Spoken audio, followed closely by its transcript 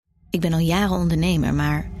Ik ben al jaren ondernemer,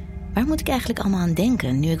 maar waar moet ik eigenlijk allemaal aan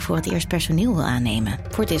denken nu ik voor het eerst personeel wil aannemen,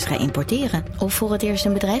 voor het eerst ga importeren of voor het eerst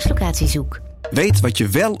een bedrijfslocatie zoek? Weet wat je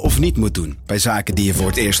wel of niet moet doen bij zaken die je voor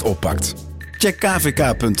het eerst oppakt. Check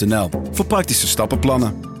kvk.nl voor praktische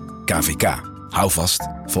stappenplannen. KVK, hou vast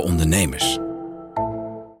voor ondernemers.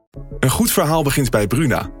 Een goed verhaal begint bij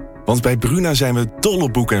Bruna. Want bij Bruna zijn we dol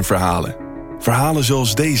op boeken en verhalen. Verhalen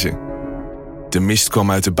zoals deze. De mist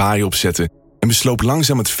kwam uit de baai opzetten en besloop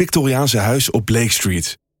langzaam het Victoriaanse huis op Blake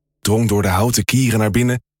Street. Drong door de houten kieren naar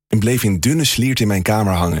binnen en bleef in dunne sliert in mijn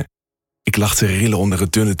kamer hangen. Ik lag te rillen onder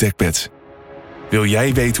het dunne dekbed. Wil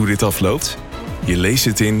jij weten hoe dit afloopt? Je leest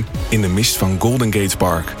het in de mist van Golden Gate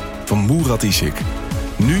Park van Murat Isik.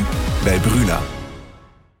 Nu bij Bruna.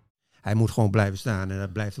 Hij moet gewoon blijven staan en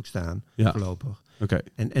dat blijft ook staan voorlopig. Okay.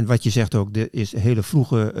 En wat je zegt ook, er is een hele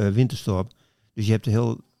vroege winterstop. Dus je hebt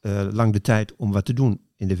heel lang de tijd om wat te doen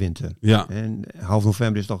in de winter. Ja. En half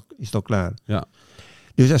november is het al klaar. Ja.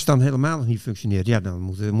 Dus als het dan helemaal nog niet functioneert,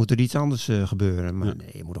 dan moet er iets anders gebeuren. Maar nee,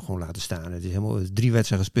 je moet het gewoon laten staan. Het is helemaal 3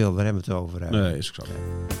 wedstrijden gespeeld, waar hebben we het over? Nee, is ook zo.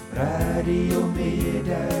 Radio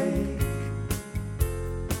Meerdijk.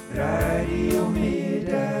 Radio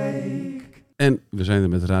Meerdijk. En we zijn er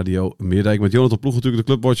met Radio Meerdijk, met Jonathan Ploeg natuurlijk,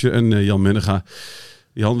 de clubwatcher, en Jan Mennega.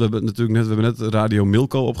 Jan, we hebben net Radio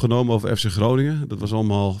Milko opgenomen over FC Groningen. Dat was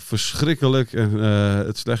allemaal verschrikkelijk en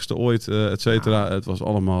het slechtste ooit, et cetera. Het was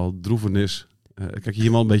allemaal droevenis. Kijk je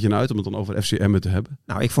hier wel een beetje naar uit om het dan over FC Emmen te hebben?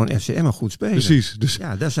 Nou, ik vond FC Emmen goed spelen. Precies. Dus...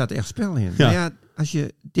 Ja, daar zat echt spel in. Ja. Maar ja, als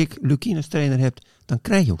je Lukkien als trainer hebt, dan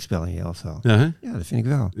krijg je ook spel in je elftal. Ja, hè? Ja, dat vind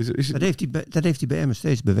ik wel. Dat heeft hij bij Emmen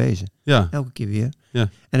steeds bewezen. Ja. Elke keer weer. Ja.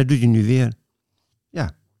 En dat doet hij nu weer.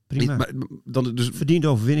 Ja, prima. Maar dan dus... Verdiende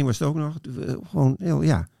overwinning was het ook nog. Gewoon heel,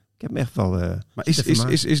 ja. Ik heb hem echt wel... maar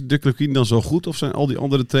is de Lukkien dan zo goed of zijn al die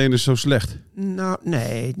andere trainers zo slecht? Nou,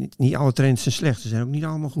 nee. Niet alle trainers zijn slecht. Ze zijn ook niet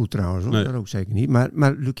allemaal goed trouwens. Hoor. Nee. Dat ook zeker niet.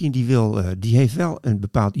 Maar Lukkien die heeft wel een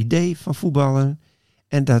bepaald idee van voetballen.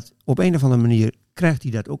 En dat op een of andere manier krijgt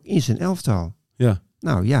hij dat ook in zijn elftal. Ja.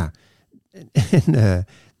 Nou ja. En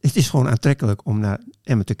het is gewoon aantrekkelijk om naar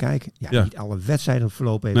Emmen te kijken. Ja. Niet alle wedstrijden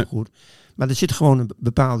verlopen even goed. Maar er zit gewoon een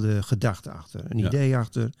bepaalde gedachte achter. Een idee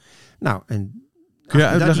achter. Nou, en...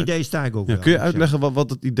 dat idee sta ik ook wel. Kun je uitleggen wat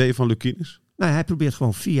het idee van Lukkien is? Nou, hij probeert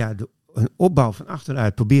gewoon via een opbouw van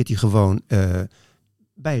achteruit... probeert hij gewoon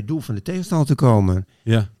bij het doel van de tegenstander te komen.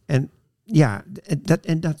 Ja. En ja,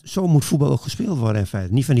 zo moet voetbal ook gespeeld worden in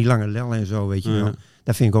feite. Niet van die lange lellen en zo, weet je wel.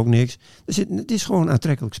 Daar vind ik ook niks. Het is gewoon een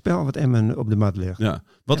aantrekkelijk spel wat Emmen op de mat legt. Ja.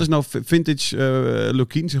 Wat is nou vintage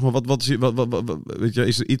Lukkien? Zeg maar, wat weet je,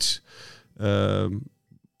 is er iets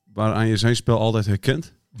waaraan je zijn spel altijd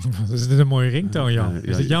herkent? Is dit een mooie ringtoon, Jan?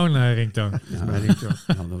 Is dit jouw ringtoon? Dat is mijn ringtoon.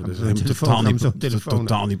 Dat is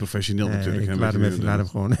totaal niet professioneel natuurlijk. Ik laat hem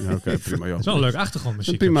gewoon. Ja, okay, prima, het is wel een leuk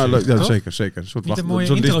achtergrondmuziek. Prima, leuk, ja, zeker. Een soort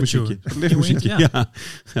lichtmuziekje.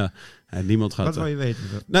 Ja. En niemand gaat... Wat wil je weten?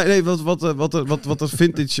 Nee, wat dat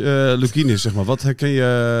vintage Lukkien is, zeg maar. Wat herken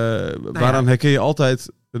je... waaraan herken je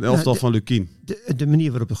altijd een elftal van Lukkien? De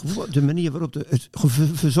manier waarop het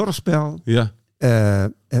verzorgspel... Ja.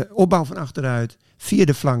 Opbouw van achteruit, via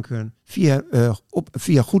de flanken,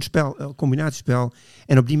 via goed spel, combinatiespel.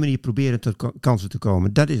 En op die manier proberen tot kansen te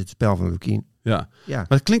komen. Dat is het spel van Lukkien. Ja. Maar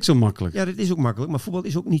het klinkt zo makkelijk. Ja, dat is ook makkelijk. Maar voetbal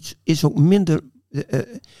is ook minder...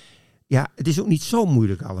 het is ook niet zo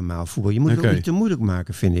moeilijk allemaal, voetbal. Je moet het ook niet te moeilijk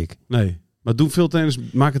maken, vind ik. Nee. Maar doen veel trainers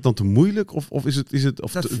maken het dan te moeilijk? Of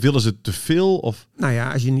willen ze te veel? Of? Nou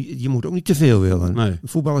ja, je moet ook niet te veel willen. Nee.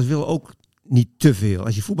 Voetballers willen ook niet te veel.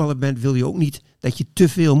 Als je voetballer bent, wil je ook niet dat je te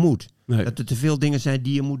veel moet. Nee. Dat er te veel dingen zijn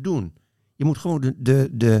die je moet doen. Je moet gewoon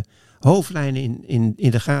de hoofdlijnen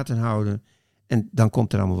in de gaten houden. En dan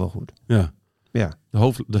komt het allemaal wel goed. Ja. Ja.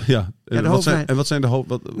 Wat zijn de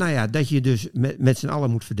hoofd... Nou ja, dat je dus met z'n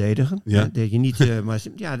allen moet verdedigen. Ja. Dat je niet...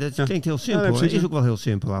 dat klinkt heel simpel. Ja, het is ook wel heel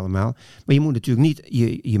simpel allemaal. Maar je moet natuurlijk niet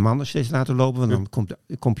je mannen steeds laten lopen. Want dan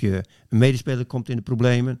komt een medespeler in de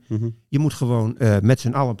problemen. Mm-hmm. Je moet gewoon met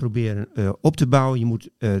z'n allen proberen op te bouwen. Je moet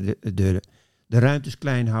de ruimtes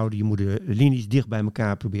klein houden. Je moet de linies dicht bij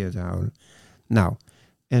elkaar proberen te houden. Nou,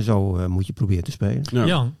 en zo moet je proberen te spelen. Ja.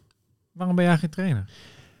 Jan, waarom ben jij geen trainer?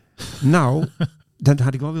 Nou, dat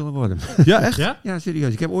had ik wel willen worden. Ja, echt? Ja,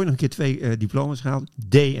 serieus. Ik heb ooit nog een keer 2 diploma's gehaald.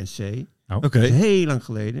 D en C. Oh. Dat is heel lang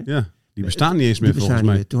geleden. Ja, die bestaan niet eens meer volgens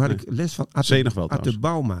mij. Toen had ik les van Atte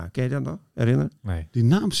Bauma. Ken je dat nog? Herinneren? Nee. Die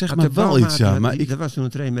naam zegt me wel iets, ja. Maar dat was toen een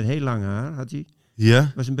trainer met heel lang haar, had hij.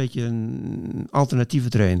 Ja? Was een beetje een alternatieve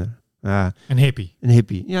trainer. Ja, Een hippie. een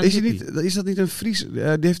hippie. Ja, Is dat niet een Fries? Die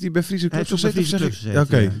heeft hij bij Friese Hij clubs heeft op gezeten? een Friese club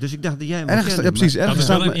gezeten, ja. Dus ik dacht dat jij hem Ergens, kende, precies. Dat Ergens is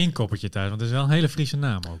wel staat een inkoppertje thuis, want het is wel een hele Friese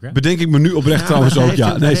naam ook, hè? bedenk ik me nu oprecht trouwens maar ook. hij Ja,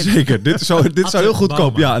 heeft nee, hem- zeker. Dit zou heel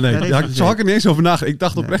goedkoop. Ja, nee. heeft Ja, hem zo had ik er niet eens over nagedacht. Ik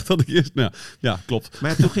dacht oprecht dat ik eerst... Ja, klopt.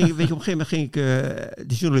 Maar toen ging, weet je, op een gegeven moment ging ik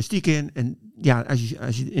de journalistiek in. En ja,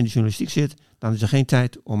 als je in de journalistiek zit, dan is er geen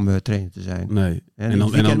tijd om trainer te zijn. Nee. En in het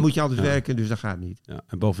weekend moet je altijd werken, dus dat gaat niet. Ja,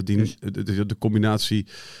 en bovendien, Dus- de combinatie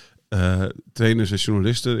trainers en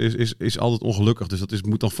journalisten is altijd ongelukkig. Dus dat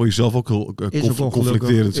moet dan voor jezelf ook heel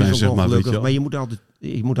conflicterend zijn, zeg maar. Weet je wel. Maar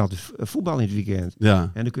je moet altijd voetballen in het weekend.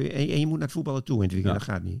 Ja, En, en je moet naar het voetballen toe in het weekend, dat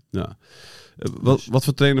gaat niet. ja. Wat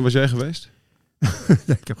voor trainer was jij geweest?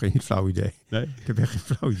 Ik heb geen flauw idee. Nee? Ik heb echt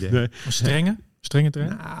geen flauw idee. Nee. Strenge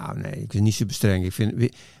trainer? Nou, nee, ik ben niet super streng. Ik vind,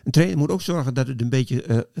 een trainer moet ook zorgen dat het een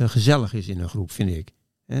beetje gezellig is in een groep, vind ik.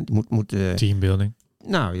 Het moet Teambuilding.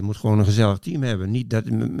 nou, je moet gewoon een gezellig team hebben. Niet dat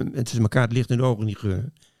het elkaar het licht in de ogen niet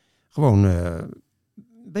gunnen. Gewoon een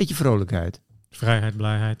beetje vrolijkheid. Vrijheid,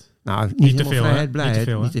 blijheid. Nou, Niet te helemaal veel, vrijheid, hè? blijheid.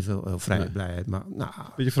 Niet te Niet te veel vrijheid, blijheid. Maar nou,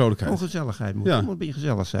 Beetje vrolijkheid. gewoon gezelligheid moet. Ja. Het moet een beetje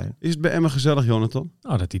gezellig zijn. Is het bij Emmen gezellig, Jonathan?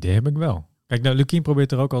 Nou, dat idee heb ik wel. Kijk, nou, Lukkien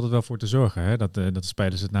probeert er ook altijd wel voor te zorgen. Hè? Dat de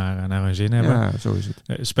spelers het naar hun zin hebben. Ja, zo is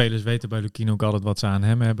het. Spelers weten bij Lukkien ook altijd wat ze aan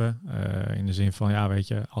hem hebben. In de zin van, ja, weet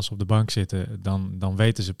je, als ze op de bank zitten, dan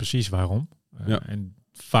weten ze precies waarom. Ja. En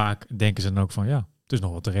vaak denken ze dan ook van, ja, het is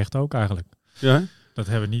nog wel terecht ook eigenlijk. Ja.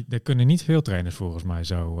 Dat kunnen niet veel trainers volgens mij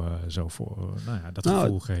zo voor dat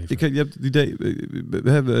gevoel geven. Je hebt het idee, we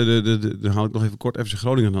hebben, dan haal ik nog even kort FC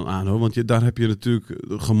Groningen dan aan, hoor. Want daar heb je natuurlijk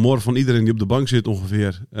gemor van iedereen die op de bank zit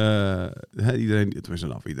ongeveer. Iedereen,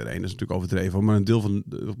 tenminste, iedereen is natuurlijk overdreven, maar een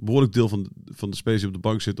behoorlijk deel van de spelers die op de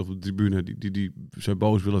bank zitten of op de tribune, die zijn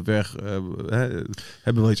boos, willen weg,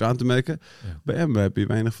 hebben wel iets aan te merken. Ja. Bij Emmen heb je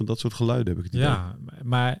weinig van dat soort geluiden, heb ik het idee. Ja,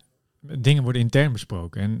 maar dingen worden intern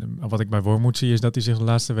besproken. En wat ik bij Wormoed zie is dat hij zich de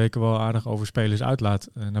laatste weken wel aardig over spelers uitlaat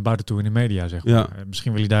naar buiten toe in de media, zeg maar. Ja.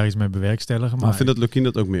 Misschien wil hij daar iets mee bewerkstelligen. Maar ik vind dat Lukkien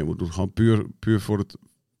dat ook meer moet doen. Gewoon puur voor het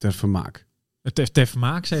ter vermaak. Het ter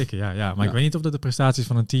vermaak zeker, ja. Maar ik weet niet of dat de prestaties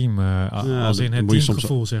van een team, als in het moet je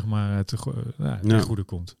teamgevoel, zeg maar, ten goede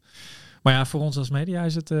komt. Maar ja, voor ons als media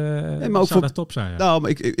is het maar ook zou dat top zijn. Ja. Nou, maar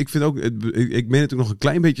ik vind ook, ik meen het ook nog een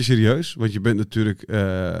klein beetje serieus. Want je bent natuurlijk,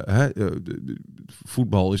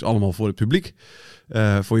 voetbal is allemaal voor het publiek.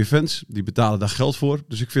 Voor je fans, die betalen daar geld voor.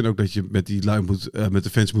 Dus ik vind ook dat je met die lui met de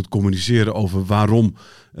fans moet communiceren over waarom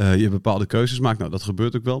je bepaalde keuzes maakt. Nou, dat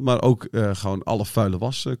gebeurt ook wel. Maar ook gewoon alle vuile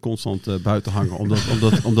was constant buiten hangen.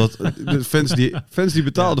 Omdat de fans die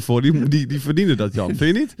betalen ervoor, die verdienen dat, Jan.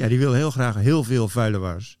 Vind je niet? Ja, die wil heel graag heel veel vuile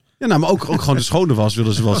was. Ja, nou, maar ook gewoon de schone was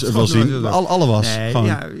willen ze wel zien. Alle was. Nee, gewoon.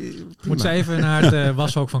 ja, Moet ze even naar het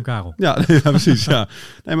washoek van Karel. Ja, precies. Ja.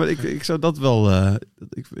 Nee, maar ik zou dat wel.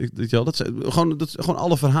 Dat gewoon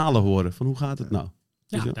alle verhalen horen. Van hoe gaat het nou?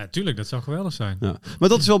 Ja, natuurlijk, dat zou geweldig zijn. Ja. Maar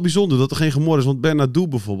dat is wel bijzonder dat er geen gemor is. Want Bernardo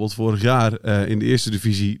bijvoorbeeld vorig jaar in de eerste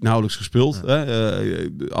divisie nauwelijks gespeeld. Ja.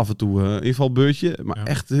 Af en toe invalbeurtje. Maar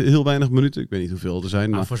echt heel weinig minuten. Ik weet niet hoeveel er zijn.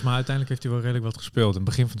 Maar volgens mij uiteindelijk heeft hij wel redelijk wat gespeeld. In het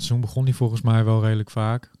begin van het seizoen begon hij volgens mij wel redelijk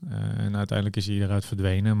vaak. En uiteindelijk is hij eruit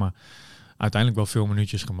verdwenen. Maar uiteindelijk wel veel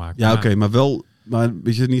minuutjes gemaakt. Ja, oké, maar wel. Maar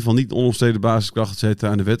weet je, in ieder geval niet onomstreden basiskracht, et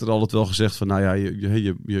cetera. En er werd er altijd wel gezegd van, nou ja,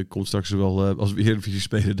 je komt straks wel als we Eredivisie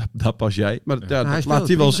spelen, daar pas jij. Maar ja, dat laat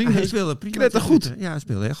hij wel zien. Hij speelde prima. Net goed. Ja, hij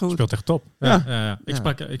speelde echt goed. Speelt echt top. Ja. Ja. Ik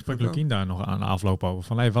sprak Lukkien daar nog aan de afloop over.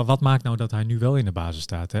 Van, hey, wat maakt nou dat hij nu wel in de basis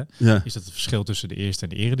staat? Hè? Ja. Is dat het verschil tussen de eerste en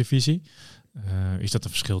de eredivisie? Is dat een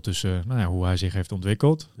verschil tussen hoe hij zich heeft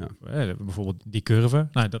ontwikkeld? Ja. Bijvoorbeeld die curve.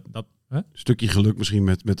 Nou, Een stukje geluk misschien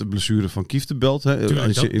met de blessure van Kieftenbelt.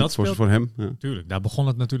 Tuurlijk, dat speelt voor hem. Ja. Tuurlijk, daar begon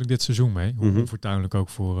het natuurlijk dit seizoen mee. Hoe onfortuinlijk ook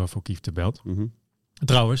voor Kieftenbelt.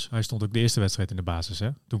 Trouwens, hij stond ook de eerste wedstrijd in de basis, hè?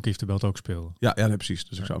 Toen Kieftenbelt ook speelde. Ja, nee, precies.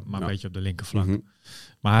 Dus ik zou, maar een beetje op de linkerflank.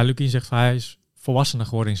 Maar Lukkien zegt van, hij is volwassener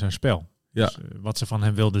geworden in zijn spel. Ja. Dus, wat ze van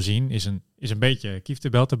hem wilden zien is een beetje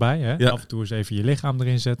Kieftenbelt erbij. Hè? Ja. Af en toe eens even je lichaam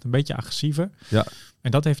erin zetten. Een beetje agressiever. Ja.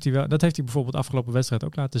 En dat heeft hij bijvoorbeeld de afgelopen wedstrijd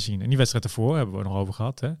ook laten zien. En die wedstrijd ervoor hebben we nog over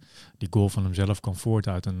gehad. Hè? Die goal van hemzelf kwam voort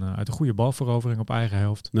uit een goede balverovering op eigen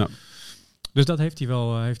helft. Ja. Dus dat heeft hij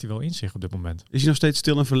wel in zich op dit moment. Is hij nog steeds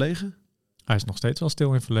stil en verlegen? Hij is nog steeds wel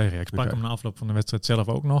stil en verlegen. Ik sprak hem na afloop van de wedstrijd zelf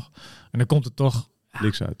ook nog. En dan komt het toch...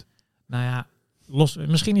 Niks uit. Nou ja...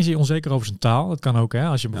 Misschien is hij onzeker over zijn taal. Dat kan ook, hè.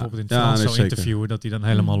 Als je bijvoorbeeld in het Frans zou interviewen, dat hij dan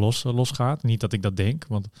helemaal los gaat. Niet dat ik dat denk.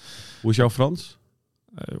 Want... Hoe is jouw Frans?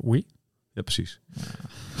 Oui. Ja, precies.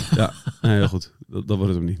 Ja, nee, heel goed. Dat wordt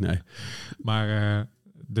het hem niet, nee. Maar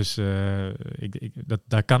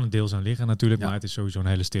daar kan het deels aan liggen natuurlijk. Ja. Maar het is sowieso een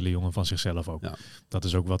hele stille jongen van zichzelf ook. Ja. Dat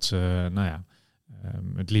is ook wat ze,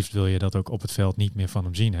 Het liefst wil je dat ook op het veld niet meer van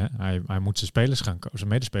hem zien. Hè? Hij moet zijn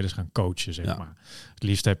medespelers gaan coachen, zeg maar. Het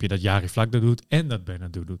liefst heb je dat Jari Vlak dat doet en dat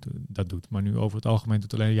Bernard dat doet. Maar nu over het algemeen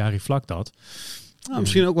doet alleen Jari Vlak dat. Nou,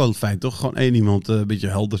 misschien ook wel fijn, toch? Gewoon één iemand een beetje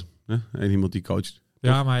helder. Hè? Één iemand die coacht.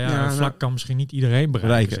 Ja, maar Vlak kan misschien niet iedereen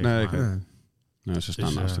bereiken. Ze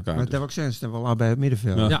staan naast elkaar. Maar dat wil ik zeggen, ze staan wel allebei het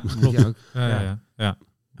middenveld. Ja, klopt. Ja.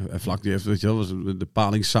 En Vlak die heeft, weet je wel, de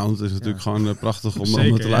palingsound is natuurlijk gewoon prachtig om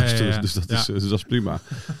te luisteren. Dus dat is prima.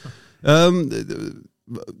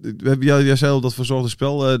 Jij zei al dat verzorgde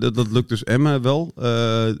spel, dat lukt dus Emmen wel.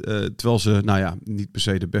 Terwijl ze, niet per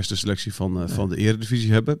se de beste selectie van de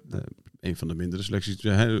Eredivisie hebben. Een van de mindere selecties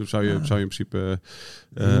zou je in principe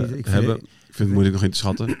hebben. Ik vind het moeilijk nog in te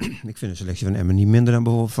schatten. Ik vind de selectie van Emmen niet minder dan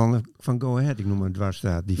bijvoorbeeld van Go Ahead. Ik noem het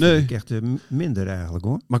dwarsstaat. Die vind ik echt minder eigenlijk,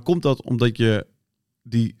 hoor. Maar komt dat omdat je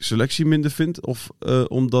die selectie minder vindt? Of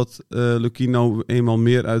omdat Lukkien nou eenmaal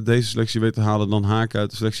meer uit deze selectie weet te halen dan Haken uit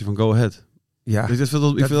de selectie van Go Ahead? Ja, ik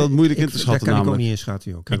vind dat moeilijk in te schatten. Dat kan ik ook niet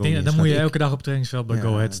inschatten, joh. Ik denk, dan moet je elke dag op het trainingsveld bij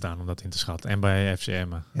Go Ahead staan om dat in te schatten. En bij FC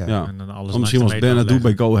Emmen. Ja. En dan alles misschien was Bernard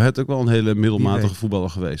bij Go Ahead ook wel een hele middelmatige voetballer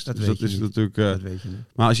geweest. Dat dus weet dat is niet. natuurlijk. Dat weet je niet.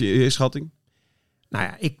 Maar als je eerst schatting? Nou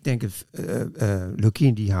ja, ik denk het.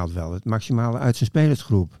 Lukkien die haalt wel het maximale uit zijn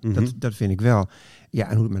spelersgroep. Mm-hmm. Dat vind ik wel. Ja,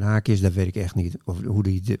 en hoe het met Haken is, dat weet ik echt niet. Of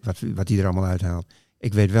wat die er allemaal uithaalt.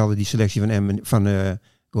 Ik weet wel dat die selectie van Emmen van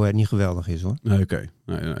Go Ahead niet geweldig is, hoor. Nee, oké.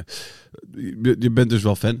 Nee. Je bent dus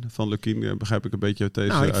wel fan van Lukkien, begrijp ik een beetje uit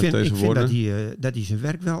deze woorden. Ik vind dat hij zijn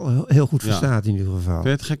werk wel heel goed verstaat in ieder geval. Vind je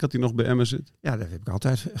het gek dat hij nog bij Emmen zit? Ja, dat heb ik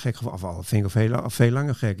altijd gek gevonden. Vind ik al veel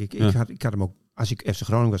langer gek. Ik had hem ook, als ik FC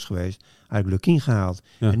Groningen was geweest, had ik Lukkien gehaald.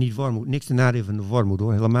 Ja. En niet Wormoed. Niks ten nadele van de Wormoed,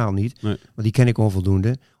 hoor. Helemaal niet. Nee. Want die ken ik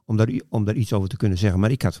onvoldoende om daar iets over te kunnen zeggen.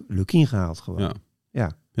 Maar ik had Lukkien gehaald gewoon.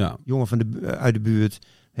 Ja. Jongen uit de buurt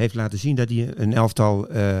heeft laten zien dat hij een elftal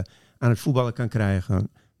aan het voetballen kan krijgen.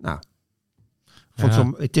 Nou,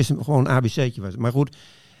 het is gewoon een ABC'tje was. Maar goed.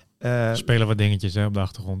 Spelen wat dingetjes op de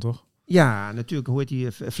achtergrond, toch? Ja, natuurlijk. Hoe heet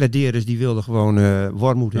die? Flederis die wilde gewoon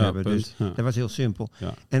Wormoed hebben. Punt. Dus dat was heel simpel.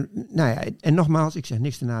 Ja. En nogmaals, ik zeg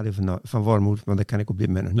niks ten nadele van Wormoed, want daar kan ik op dit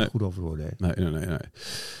moment nog niet goed over oordelen. Nee.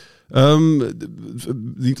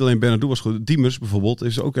 Niet alleen Bernardo was goed. Diemers bijvoorbeeld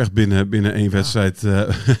is ook echt binnen één wedstrijd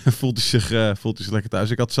voelt hij zich lekker thuis.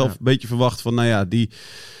 Ik had zelf een beetje verwacht van, die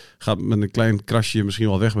gaat met een klein krasje misschien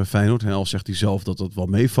wel weg bij Feyenoord. En al zegt hij zelf dat het wel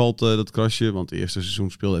meevalt, dat krasje. Want het eerste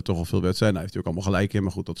seizoen speelde hij toch al veel wedstrijden. Daar heeft hij ook allemaal gelijk in.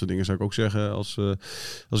 Maar goed, dat soort dingen zou ik ook zeggen als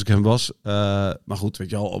ik hem was. Maar goed, weet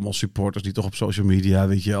je al, allemaal supporters die toch op social media,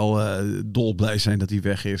 weet je al, dolblij zijn dat hij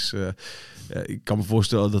weg is. Ik kan me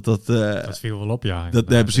voorstellen dat viel wel op, ja.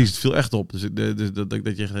 Precies, het viel echt op. Dus dat je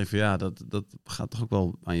denkt van dat gaat toch ook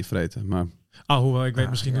wel aan je vreten. Maar hoewel, ik weet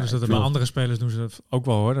misschien doen ze dat bij andere spelers doen ze dat ook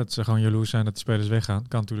wel, hoor. Dat ze gewoon jaloers zijn dat de spelers weggaan.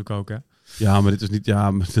 Kan natuurlijk ook, hè. Ja, maar dit is niet,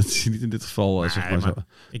 maar dat is niet in dit geval, zeg maar zo.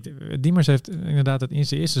 Diemers heeft inderdaad in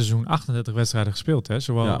zijn eerste seizoen 38 wedstrijden gespeeld, hè.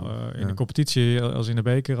 Zowel in de competitie als in de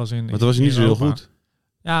beker, als in. Maar dat was niet zo heel goed.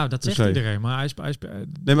 Ja, dat zegt iedereen, maar hij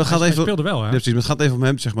speelde wel, hè? Ja, precies, maar het gaat even om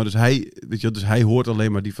hem, zeg maar. Dus hij hoort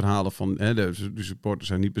alleen maar die verhalen van, de supporters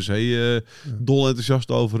zijn niet per se dol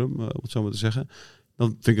enthousiast over hem, om het zo maar te zeggen. Dan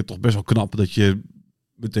vind ik het toch best wel knap dat je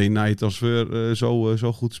meteen na je transfer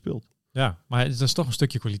zo goed speelt. Ja, maar dat is toch een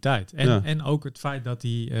stukje kwaliteit. En ook het feit dat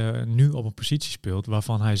hij nu op een positie speelt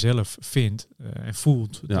waarvan hij zelf vindt en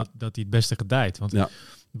voelt dat hij het beste gedijt. Want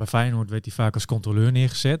bij Feyenoord werd hij vaak als controleur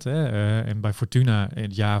neergezet. Hè? En bij Fortuna,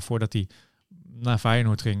 het jaar voordat hij naar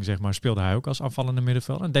Feyenoord ging, zeg maar, speelde hij ook als aanvallende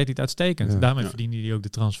middenveld. En deed hij het uitstekend. Daarmee verdiende hij ook de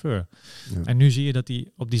transfer. Ja. En nu zie je dat hij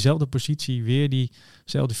op diezelfde positie weer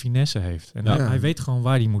diezelfde finesse heeft. En hij weet gewoon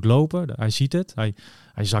waar hij moet lopen. Hij ziet het.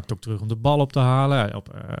 Hij zakt ook terug om de bal op te halen.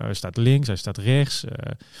 Hij staat links, hij staat rechts.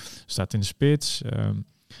 Staat in de spits.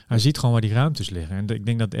 Hij ziet gewoon waar die ruimtes liggen. En ik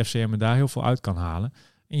denk dat de FCM daar heel veel uit kan halen.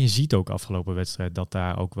 En je ziet ook afgelopen wedstrijd dat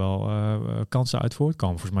daar ook wel kansen uit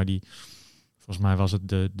voortkomen. Volgens mij was het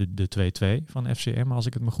de 2-2 van FCM, als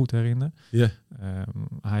ik het me goed herinner. Yeah.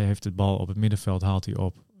 Hij heeft de bal op het middenveld, haalt hij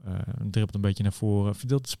op. Dribbelt een beetje naar voren,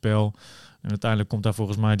 verdeelt het spel. En uiteindelijk komt daar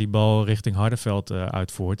volgens mij die bal richting Hardenveld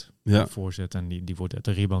uit voort. Ja. Voorzet en die wordt uit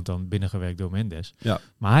de rebound dan binnengewerkt door Mendes. Ja.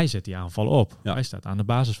 Maar hij zet die aanval op. Ja. Hij staat aan de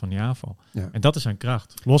basis van die aanval. Ja. En dat is zijn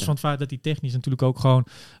kracht. Los van het feit dat hij technisch natuurlijk ook gewoon,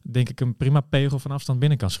 denk ik, een prima pegel van afstand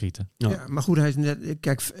binnen kan schieten. Ja, maar goed, hij is net,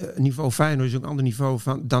 kijk, niveau Feyenoord is ook een ander niveau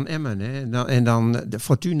dan Emmen. Hè? En dan de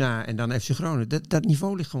Fortuna en dan FC Groningen. Dat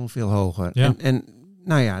niveau ligt gewoon veel hoger. Ja. En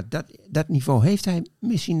nou ja, dat niveau heeft hij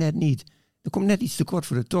misschien net niet. Er komt net iets te kort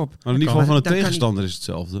voor de top. Maar het niveau van de tegenstander is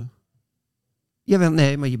hetzelfde. Jawel,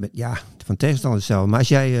 nee, maar je bent van tegenstander hetzelfde. Maar als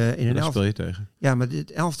jij in een elftal speel je tegen. Ja, maar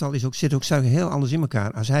het elftal zit ook heel anders in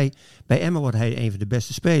elkaar. Als bij Emmen wordt hij een van de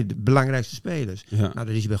beste spelers, de belangrijkste spelers. Ja. Nou, dat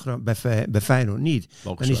is hij bij Feyenoord niet.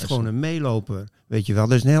 Logisch Dan is het gewoon een meeloper, weet je wel.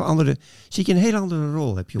 Dat is een heel andere. Zit je een heel andere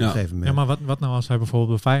rol heb je op een gegeven moment. Ja, maar wat nou als hij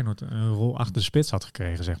bijvoorbeeld bij Feyenoord een rol achter de spits had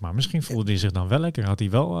gekregen, zeg maar? Misschien voelde hij zich dan wel lekker. Had hij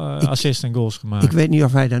wel assists en goals gemaakt. Ik weet niet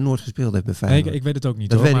of hij daar nooit gespeeld heeft bij Feyenoord. Nee, ik weet het ook niet.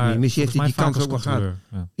 Dat hoor, weet ik maar niet. Misschien heeft hij die kans ook wel gehad.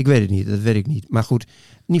 Ja. Ik weet het niet. Dat weet ik niet. Maar goed,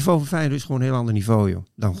 het niveau van Feyenoord is gewoon een heel ander niveau, joh.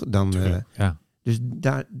 Dus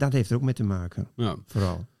dat heeft er ook mee te maken. Ja.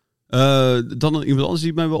 Vooral. Dan iemand anders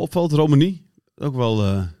die mij wel opvalt, Romani. Ook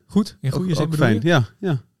wel goed. In goede zin fijn.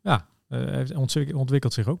 Ja. Heeft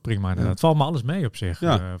ontwikkelt zich ook prima. Het valt me alles mee op zich.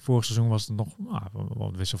 Ja. Vorig seizoen was het nog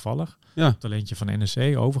wat wisselvallig. Ja. Talentje van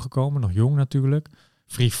NEC overgekomen, nog jong natuurlijk.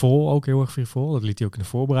 Frivol, ook heel erg frivol. Dat liet hij ook in de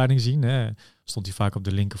voorbereiding zien. Hè. Stond hij vaak op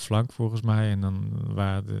de linkerflank volgens mij. En dan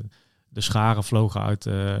waren de scharen vlogen uit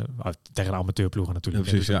tegen de amateurploegen natuurlijk.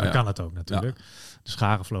 Ja, precies, dus dan kan het ook natuurlijk. Ja. De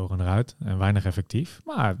scharen vlogen eruit en weinig effectief.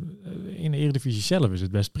 Maar in de Eredivisie zelf is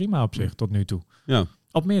het best prima op zich tot nu toe. Ja.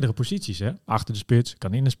 Op meerdere posities. Hè. Achter de spits,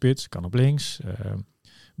 kan in de spits, kan op links.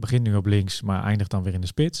 Begint nu op links, maar eindigt dan weer in de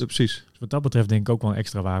spits. Ja, precies. Dus wat dat betreft denk ik ook wel een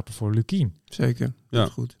extra wapen voor Lukkien. Zeker, dat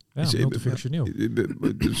is goed. Ja, multifunctioneel.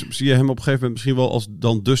 Zie je hem op een gegeven moment misschien wel als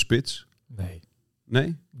dan de spits? Nee.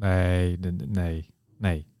 Nee?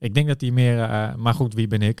 Nee. Ik denk dat hij meer... maar goed, wie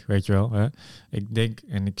ben ik, weet je wel. Hè? Ik denk,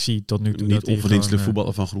 en ik zie tot nu toe niet dat hij onverdienstelijk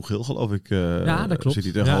voetballer van Groen-Geel, geloof ik. Ja, dat klopt. Zit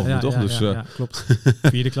hij tegenover toch? Ja, klopt.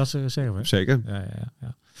 Vierde klasse reserve. Zeker.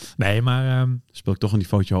 Ja. Nee, maar... speel ik toch een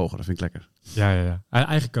niveautje hoger, dat vind ik lekker. Ja.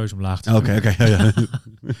 Eigen keuze omlaag. Oké. Ja.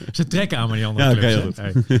 Ze trekken aan maar die andere clubs.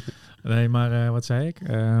 Okay, nee, maar wat zei ik?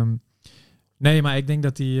 Nee, maar ik denk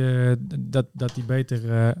dat hij beter...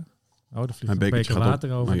 er vliegt een beker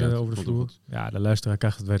water over de vloer. Ja, de luisteraar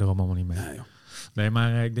krijgt het wederom allemaal niet mee. Ja, nee,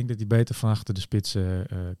 maar ik denk dat hij beter van achter de spits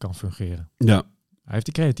kan fungeren. Ja. Hij heeft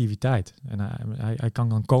die creativiteit. En hij kan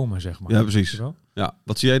dan komen, zeg maar. Ja, precies. Ja.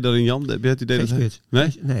 Wat zie jij daarin, Jan? Heb je het idee spits.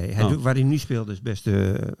 Nee? Nee, waar hij nu speelt is best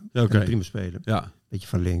prima spelen. Ja. Beetje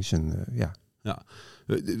van links en ja.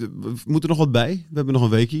 We moeten nog wat bij. We hebben nog een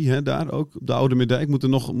weekje daar ook. Op de Oude Middijk moet er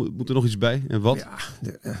nog iets bij. En wat? Ja,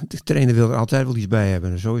 de trainer wil er altijd wel iets bij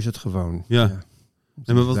hebben. Zo is het gewoon. Ja.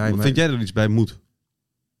 En maar wat vind jij er iets bij moet?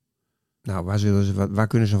 Nou, waar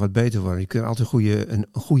kunnen ze wat beter worden? Je kunt altijd een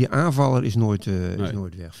goede aanvaller is nooit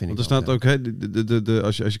weg, vind ik. Want er staat ook,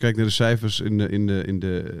 als je kijkt naar de cijfers in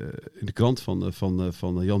de krant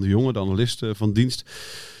van Jan de Jonge, de analist van dienst.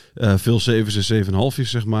 Veel 7's en 7,5's,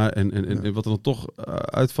 zeg maar. En wat er dan toch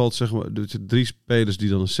uitvalt, zeg maar, er zijn 3 spelers die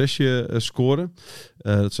dan een 6'je scoren.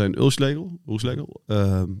 Dat zijn Ulslegel.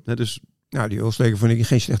 Dus... Nou, die Ulslegel vond ik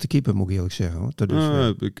geen slechte keeper, moet ik eerlijk zeggen. Hoor. Dat is,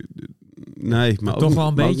 nee, maar toch wel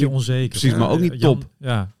een beetje onzeker. Precies, maar ook niet top.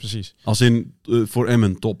 Ja, precies. Als in voor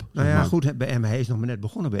Emmen top. Nou ja, goed, bij Emmen. Hij is nog maar net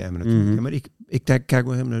begonnen bij Emmen natuurlijk. Mm-hmm. Maar ik kijk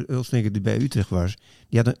wel hem naar Ulslegel die bij Utrecht was.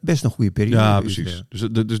 Die had best een goede periode. Ja, precies.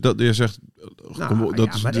 Dus dat je zegt,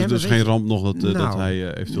 dat is geen ramp nog dat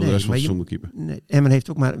hij eventueel de rest van het seizoen moet keeper. Nee, Emmen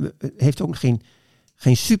heeft ook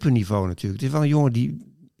geen superniveau natuurlijk. Het is wel een jongen die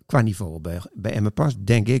qua niveau bij Emmen past,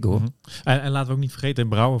 denk ik hoor. Mm-hmm. En laten we ook niet vergeten,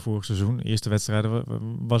 Brouwer vorig seizoen, de eerste wedstrijden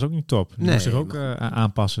was ook niet top. Die moest zich ook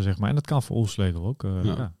aanpassen, zeg maar. En dat kan voor Ulslegel ook.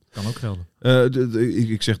 Kan ook gelden.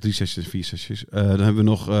 Ik zeg 3 sessies, 4 sessies. Dan hebben we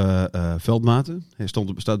nog Veldmaten. Hij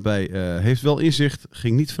staat bij, heeft wel inzicht,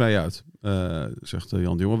 ging niet vrij uit. Zegt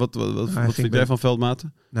Jan de Jonge. Wat vind jij van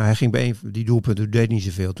Veldmaten? Nou, hij ging bij die doelpunten, deed niet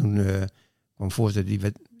zoveel. Toen kwam voorzitter,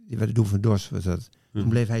 die werd de doel van Dors. Was dat. Toen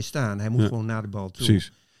bleef hij staan. Hij moest gewoon naar de bal toe.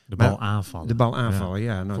 Precies. De bal aanvallen. De bal aanvallen,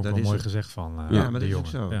 ja. Nou, dat is mooi gezegd van maar dat is ook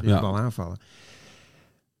zo. De bal aanvallen.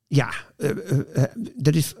 Ja,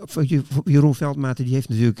 dat is voor Jeroen Veldmaten, die heeft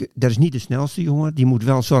natuurlijk, dat is niet de snelste jongen. Die moet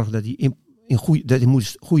wel zorgen dat hij hij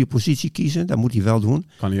moet goede positie kiezen. Dat moet hij wel doen.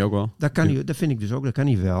 Kan hij ook wel. Dat vind ik dus ook. Dat kan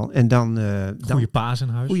hij wel. En dan goede paas in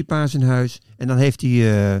huis. Goede paas in huis. En dan heeft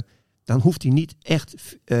hij, dan hoeft hij niet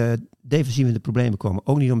echt defensief in de problemen komen.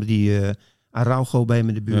 Ook niet omdat hij Araujo bij hem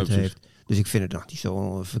in de buurt heeft. Dus ik vind het nog niet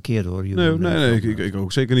zo verkeerd hoor. Nee, ik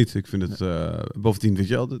ook zeker niet. Ik vind het bovendien, weet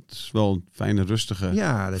je wel, het is wel een fijne, rustige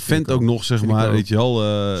vent ook nog, zeg maar. Weet je wel,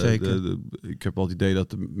 zeker. Ik heb wel het idee dat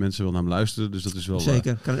de mensen wel naar hem luisteren, dus dat is wel...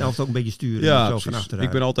 Zeker, kan het elftal ook een beetje sturen. Ja, zo van achteruit.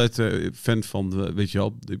 Ik ben altijd fan van, weet je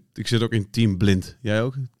wel, ik zit ook in Team Blind. Jij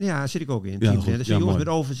ook? Ja, zit ik ook in. Team Blind. Dat zijn jongens met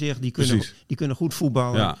overzicht, die kunnen goed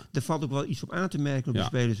voetballen. Ja. Er valt ook wel iets op aan te merken op de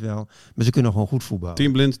spelers wel. Maar ze kunnen gewoon goed voetballen.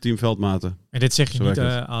 Team Blind, Team Veldmaten. En dit zeg je niet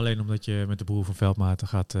alleen omdat je met de broer van Veldmaten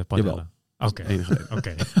gaat paddelen.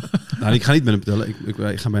 Oké. Nou, ik ga niet met hem vertellen.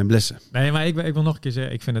 Ik ga bij hem blessen. Nee, maar ik wil nog een keer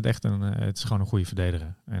zeggen, ik vind het echt het is gewoon een goede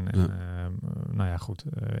verdediger. Nou ja, goed.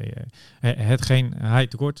 Hetgeen hij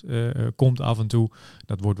tekort komt af en toe,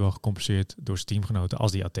 dat wordt wel gecompenseerd door zijn teamgenoten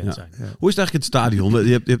als die attent zijn. Ja. Hoe is het eigenlijk in het stadion?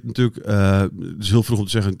 Je hebt natuurlijk, het is heel vroeg om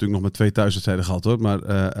te zeggen, natuurlijk nog maar 2 thuiswedstrijden gehad hoor. Maar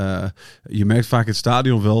je merkt vaak in het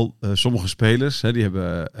stadion wel, sommige spelers, die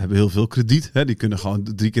hebben heel veel krediet. Hè, die kunnen gewoon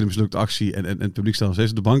 3 keer een mislukte actie en het publiek staat nog steeds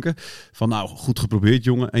op de banken. Van nou, goed geprobeerd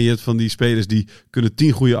jongen. En je hebt van die spelers die kunnen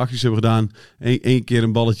 10 goede acties hebben gedaan. Eén keer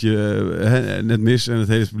een balletje net mis en het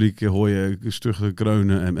hele publiek hoor je stugge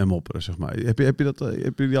kreunen en mopperen, zeg maar.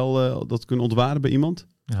 Heb je al dat kunnen ontwaren bij iemand?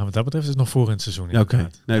 Ja, wat dat betreft is het nog voor in het seizoen. Ja, oké.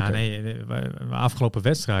 De afgelopen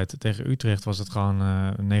wedstrijd tegen Utrecht was het gewoon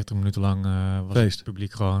 90 minuten lang was het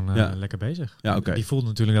publiek gewoon lekker bezig. Ja, okay. Die voelt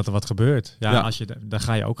natuurlijk dat er wat gebeurt. Ja. Daar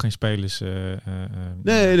ga je ook geen spelers...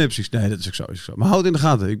 Nee, precies. Nee, dat is ook zo. Maar houd het in de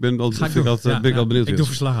gaten. Ik ben al benieuwd. Ik doe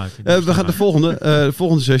verslag uit. We gaan de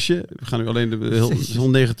volgende sessie. We gaan nu alleen heel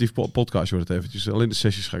negatief podcastje wordt het eventjes. Alleen de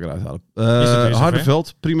sessies ga ik eruit halen.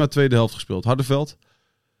 Hardenveld, prima tweede helft gespeeld. Hardenveld.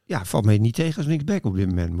 Ja, valt mij niet tegen als linksback op dit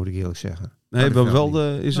moment, moet ik eerlijk zeggen. Nee, maar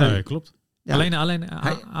wel is hij. Nee, klopt. Ja. Alleen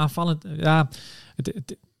aanvallend. Ja,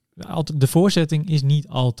 de voorzetting is niet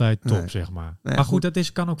altijd top, zeg maar. Nee, maar goed,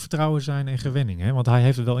 dat kan ook vertrouwen zijn en gewenning. Hè? Want hij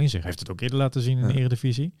heeft het wel in zich. Hij heeft het ook eerder laten zien in de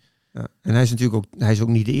Eredivisie. Ja. En hij is natuurlijk ook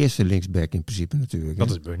niet de eerste linksback in principe natuurlijk. Dat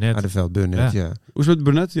is Burnett. Hardenveld, Burnett, ja. Hoe is het met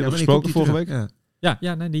Burnett? Die hebben we gesproken vorige week.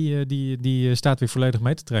 Ja, die staat weer volledig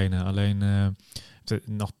mee te trainen. Alleen...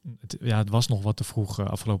 het was nog wat te vroeg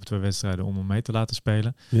afgelopen 2 wedstrijden om hem mee te laten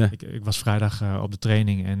spelen. Ja. Ik was vrijdag op de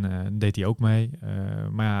training en deed hij ook mee.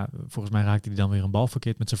 Maar ja, volgens mij raakte hij dan weer een bal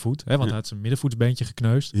verkeerd met zijn voet. Hè, want hij had zijn middenvoetsbeentje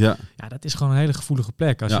gekneusd. Ja, dat is gewoon een hele gevoelige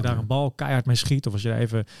plek. Als je daar een bal keihard mee schiet of als je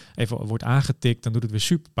daar even wordt aangetikt, dan doet het weer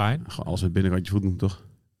super pijn. Als het binnenkantje voet moet toch?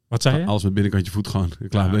 Wat zei je? Als met binnenkantje voet gewoon.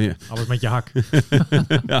 Klaar ben je. Alles met je hak.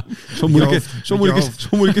 Ja, zo moeilijk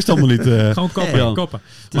is het allemaal niet. Gewoon koppen.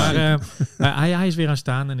 Maar hij is weer aan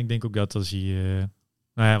staan. En ik denk ook dat als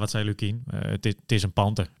hij... wat zei Lukkien? Het is een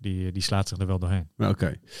panter. Die slaat zich er wel doorheen.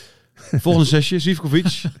 Oké. Volgende sessie.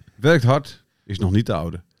 Zivkovic werkt hard. Is nog niet de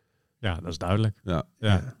oude. Ja, dat is duidelijk.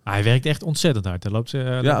 Ja. Hij werkt echt ontzettend hard. Hij loopt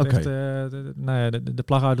echt de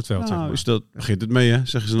plag uit het veld. Nou, zeg maar. Begint het mee, hè?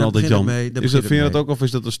 Zeggen ze dan altijd, Jan. Vind je dat ook of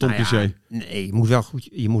is dat een stom cliché? Nee,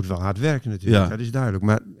 je moet wel hard werken natuurlijk. Ja. Dat is duidelijk.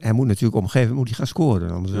 Maar hij moet natuurlijk op een gegeven moment gaan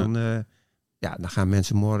scoren. Anders dan gaan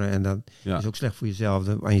mensen morren. En dat is ook slecht voor jezelf.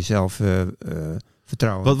 Aan jezelf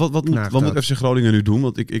vertrouwen. Wat moet FC Groningen nu doen?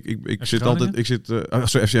 Want ik zit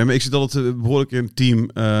altijd behoorlijk in het team.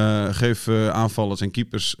 Geef aanvallers en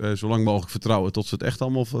keepers zo lang mogelijk vertrouwen tot ze het echt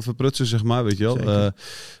allemaal verprutsen, zeg maar, weet je wel.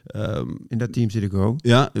 In dat team zit ik ook.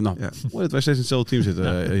 Ja, nou, mooi dat wij steeds in hetzelfde team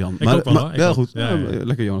zitten, Jan. Ik ook wel. Wel goed. Ja.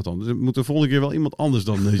 Lekker, Jonathan. Dus we moeten de volgende keer wel iemand anders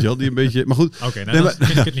dan, weet je wel, die een beetje. Maar goed. Oké, dan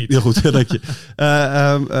vind ik het niet. Heel goed, dank je.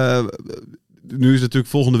 Nu is het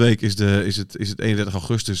natuurlijk volgende week is het 31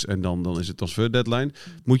 augustus en dan is het transfer deadline.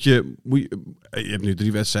 Je hebt nu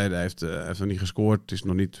 3 wedstrijden, hij heeft nog niet gescoord. Het is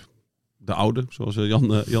nog niet de oude, zoals Jan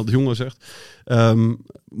de Jonge zegt.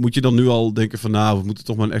 Moet je dan nu al denken van we moeten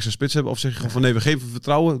toch maar een extra spits hebben? Of zeg je gewoon van nee, we geven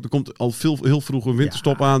vertrouwen. Er komt al heel vroeg een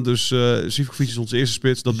winterstop aan. Dus Zivkovic is onze eerste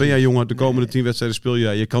spits. Dat ben jij, jongen. De komende 10 wedstrijden speel je.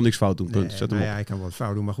 Je kan niks fout doen. Punt. Zet hem op. Ja, hij kan wat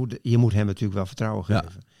fout doen. Maar goed, je moet hem natuurlijk wel vertrouwen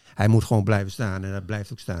geven. Hij moet gewoon blijven staan. En dat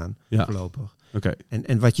blijft ook staan. Voorlopig. Okay.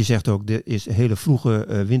 En wat je zegt ook, er is een hele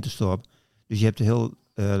vroege winterstop. Dus je hebt heel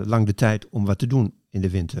lang de tijd om wat te doen in de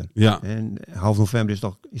winter. Ja. En half november is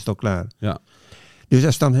het al klaar. Ja. Dus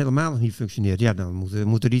als het dan helemaal nog niet functioneert, dan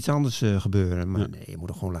moet er iets anders gebeuren. Maar nee, je moet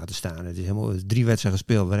het gewoon laten staan. Het is helemaal 3 wedstrijden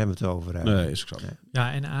gespeeld, waar hebben we het over? Nee, is ook zo.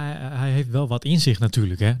 Ja, en hij heeft wel wat inzicht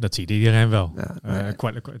natuurlijk. Hè? Dat ziet iedereen wel. Ja,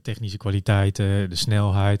 technische kwaliteit, de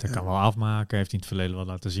snelheid, hij kan wel afmaken. Heeft hij in het verleden wel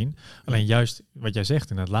laten zien. Alleen juist wat jij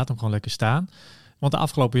zegt, laat hem gewoon lekker staan. Want de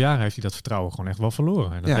afgelopen jaren heeft hij dat vertrouwen gewoon echt wel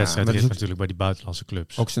verloren. En dat wedstrijd is natuurlijk bij die buitenlandse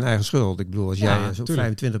clubs. Ook zijn eigen schuld. Ik bedoel, als jij zo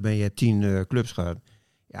 25 ben, je hebt 10 clubs gehad.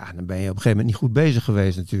 Ja, dan ben je op een gegeven moment niet goed bezig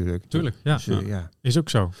geweest natuurlijk. Tuurlijk, ja. Dus, is ook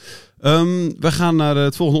zo. We gaan naar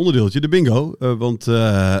het volgende onderdeeltje, de bingo. Want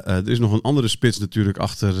er is nog een andere spits natuurlijk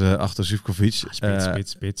achter Zivkovic.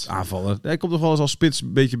 Spits. Aanvaller. Hij komt nog wel eens als spits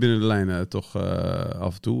een beetje binnen de lijn toch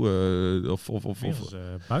af en toe.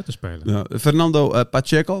 Buitenspeler. Ja, Fernando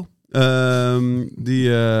Pacheco.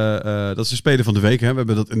 Dat is de speler van de week. Hè. We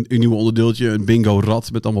hebben een nieuwe onderdeeltje, een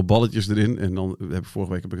bingo-rad met allemaal balletjes erin. En dan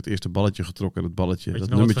vorige week heb ik het eerste balletje getrokken. En het balletje,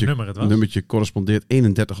 dat nummertje correspondeert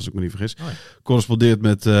 31, als ik me niet vergis. Oh ja. Correspondeert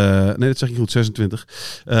met, nee, dat zeg ik goed, 26.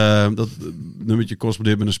 Dat nummertje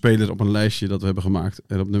correspondeert met een speler op een lijstje dat we hebben gemaakt.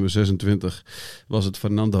 En op nummer 26 was het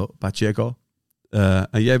Fernando Pacheco.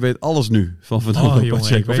 En jij weet alles nu van Pacheco.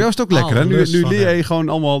 Voor jou is het ook lekker, hè? Nu leer je gewoon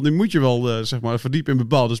allemaal... Nu moet je wel, verdiepen in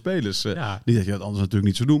bepaalde spelers. Niet dat je dat anders natuurlijk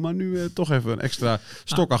niet zou doen, maar nu toch even een extra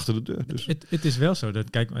stok achter de deur. Dus. Het is wel zo.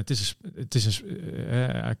 Kijk,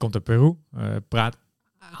 hij komt uit Peru, praat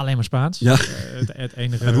alleen maar Spaans. Ja. Het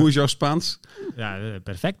enige... En hoe is jouw Spaans? Ja,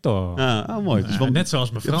 perfecto. Mooi. Dus net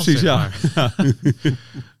zoals mijn Frans, precies, zeg maar.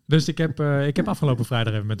 Dus ik heb afgelopen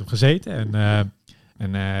vrijdag even met hem gezeten.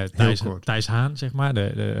 En Thijs Haan, zeg maar,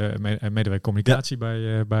 de medewerker communicatie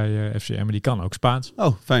bij FC Emmen, die kan ook Spaans.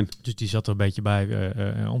 Oh, fijn. Dus die zat er een beetje bij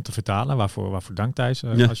om te vertalen. Waarvoor dank, Thijs,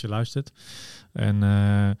 als je luistert. En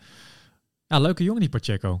leuke jongen die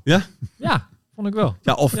Pacheco. Ja? Ja, vond ik wel.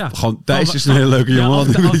 Ja, gewoon Thijs is een hele leuke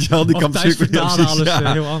jongen. Die kan Thijs vertaalde alles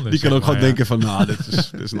heel anders. Die kan ook gewoon denken van,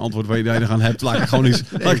 dit is een antwoord waar je er aan hebt. Laat ik er gewoon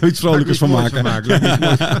iets vrolijkers van maken.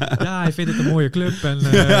 Ja, hij vindt het een mooie club en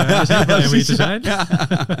hij is heel blij om hier te zijn. Ja.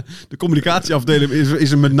 De communicatieafdeling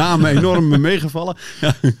is er met name enorm meegevallen.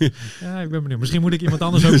 Ja, ik ben benieuwd. Misschien moet ik iemand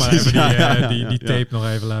anders ook maar even die tape nog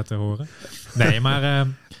even laten horen. Nee, maar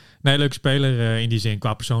leuke speler in die zin,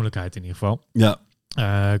 qua persoonlijkheid in ieder geval. Ja.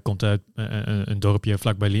 Komt uit een dorpje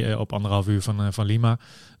vlakbij op 1,5 uur van Lima.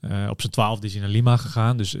 Op zijn 12e is hij naar Lima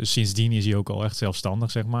gegaan. Dus sindsdien is hij ook al echt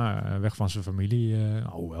zelfstandig, zeg maar. Weg van zijn familie.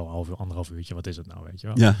 Wel 1,5 uurtje, wat is het nou, weet je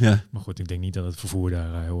wel. Ja. Maar goed, ik denk niet dat het vervoer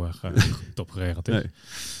daar heel erg top geregeld is. Nee.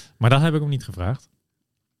 Maar dat heb ik hem niet gevraagd.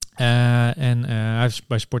 En hij heeft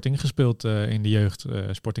bij Sporting gespeeld in de jeugd.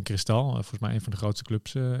 Sporting Cristal, volgens mij een van de grootste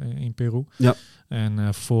clubs in Peru. Ja. En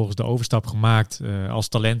vervolgens de overstap gemaakt als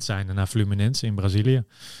talent zijnde naar Fluminense in Brazilië.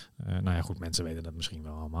 Goed, mensen weten dat misschien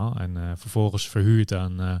wel allemaal. En vervolgens verhuurd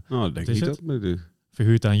aan...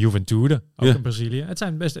 verhuurd aan Juventude, ook in Brazilië. Het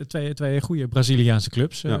zijn best twee goede Braziliaanse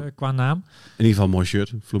clubs qua naam. In ieder geval een mooi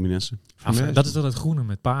shirt, Fluminense. Dat is toch het groene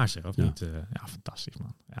met paarse, of niet? Fantastisch,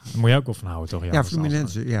 man. Ja, daar moet je ook wel van houden, toch? Ja,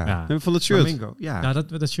 Fluminense, ja. Van het shirt. Flamingo, ja,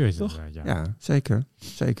 dat shirt. Toch? Ja, zeker.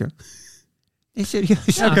 Nee,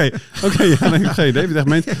 serieus. Ja. Oké, geen idee.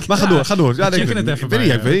 Maar ga door. Ja, check het even.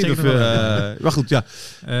 Ik weet niet. Maar goed, ja.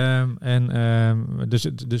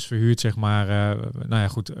 Dus verhuurd, zeg maar.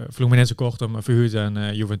 Fluminense kocht hem, verhuurd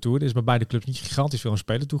aan Juventude. Er is bij beide clubs niet gigantisch veel een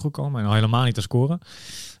speler toegekomen. En al helemaal niet te scoren.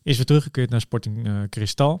 Is weer teruggekeerd naar Sporting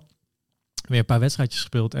Cristal. Weer een paar wedstrijdjes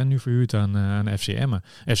gespeeld en nu verhuurd aan FC Emmen.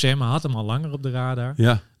 FC Emmen had hem al langer op de radar.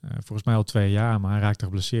 Ja. Volgens mij al 2 jaar, maar hij raakte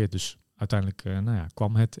geblesseerd. Dus uiteindelijk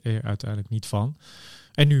kwam het er uiteindelijk niet van.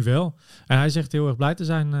 En nu wel. En hij zegt heel erg blij te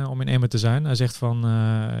zijn om in Emmen te zijn. Hij zegt van,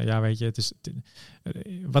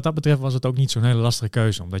 wat dat betreft was het ook niet zo'n hele lastige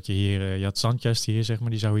keuze. Omdat je hier, je had Sanchez hier, zeg maar,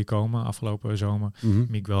 die zou hier komen afgelopen zomer. Mm-hmm.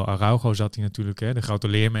 Miguel Araujo zat hier natuurlijk, de grote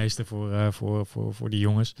leermeester voor die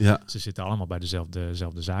jongens. Ja. Ze zitten allemaal bij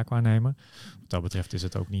dezelfde zaakwaarnemer. Wat dat betreft is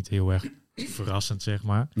het ook niet heel erg verrassend, zeg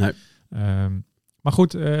maar. Nee. Maar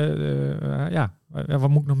goed, wat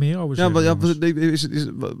moet ik nog meer over zeggen?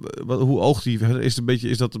 Hoe oogt die? Is het een beetje?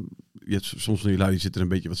 Is dat? Je hebt soms van die lui die zitten een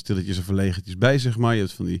beetje wat stilletjes en verlegentjes bij, zeg maar. Je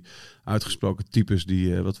hebt van die uitgesproken types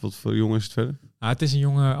die. Wat voor jongen is het verder? Het is een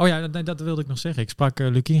jongen. Oh ja, dat wilde ik nog zeggen. Ik sprak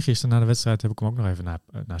Lukkien gisteren na de wedstrijd. Heb ik hem ook nog even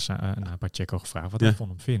naar Pacheco gevraagd wat hij van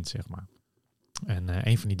hem vindt, zeg maar. En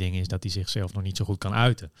een van die dingen is dat hij zichzelf nog niet zo goed kan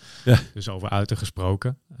uiten. Ja. Dus over uiten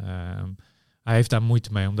gesproken. Hij heeft daar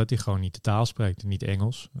moeite mee, omdat hij gewoon niet de taal spreekt, niet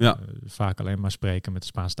Engels. Ja. Vaak alleen maar spreken met de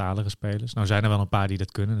Spaanstalige spelers. Nou zijn er wel een paar die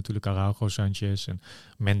dat kunnen. Natuurlijk Araujo, Sanchez en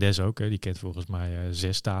Mendes ook. Die kent volgens mij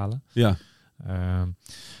 6 talen. Ja.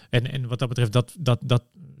 En wat dat betreft, dat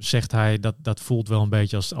zegt hij, dat voelt wel een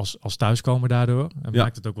beetje als thuiskomen daardoor. En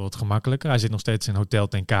maakt het ook wel wat gemakkelijker. Hij zit nog steeds in Hotel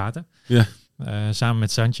Ten Kate. Ja. Samen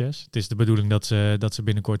met Sanchez. Het is de bedoeling dat ze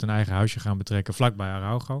binnenkort een eigen huisje gaan betrekken vlakbij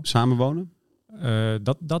Araujo. Samenwonen?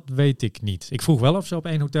 Dat weet ik niet. Ik vroeg wel of ze op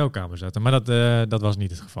 1 hotelkamer zaten, maar dat was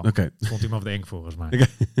niet het geval. Okay. Vond hij me wat eng volgens mij. Okay.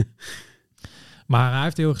 Maar hij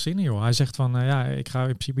heeft heel erg zin in, joh. Hij zegt van, ik ga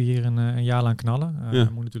in principe hier een jaar lang knallen. Hij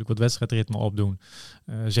moet natuurlijk wat wedstrijdritme opdoen.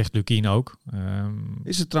 Zegt Lukkien ook.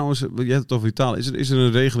 Is het trouwens, je hebt het over die taal, is er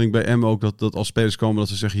een regeling bij M ook dat als spelers komen dat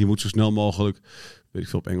ze zeggen je moet zo snel mogelijk, weet ik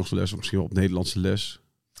veel, op Engelse les of misschien wel op Nederlandse les?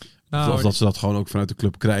 Nou, of dat ze dat gewoon ook vanuit de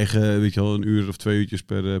club krijgen, weet je wel, 1 uur of 2 uurtjes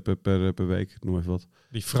per week, noem even wat.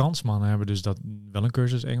 Die Fransmannen hebben dus dat wel een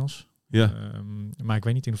cursus Engels. Ja. Maar ik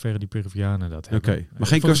weet niet in hoeverre die Peruvianen dat hebben. Oké, maar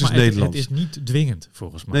geen cursus Nederlands. Het is niet dwingend,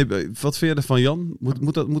 volgens mij. Nee, wat vind je ervan, Jan?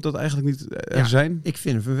 Moet dat eigenlijk niet er zijn? Ik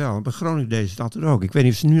vind het wel. Bij Groningen deden ze het altijd ook. Ik weet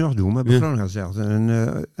niet of ze het nu nog doen, maar bij Groningen had zelfs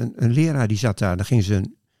een leraar die zat daar. Dan gingen ze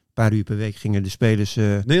een paar uur per week gingen de spelers...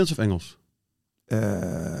 Nederlands of Engels?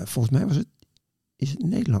 Volgens mij was het... Is het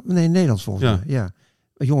Nederland? Nee, Nederlands volgens mij. Ja.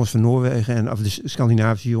 Jongens van Noorwegen of de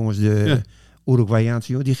Scandinavische jongens, Uruguayaanse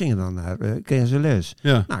jongen, die gingen dan naar KSLS.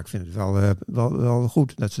 Ja. Nou, ik vind het wel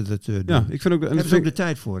goed dat ze dat doen. Ja, ik vind ook... Daar hebben ze ook de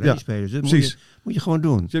tijd voor, die spelers. Dat moet je gewoon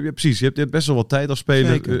doen. Precies, je hebt best wel wat tijd als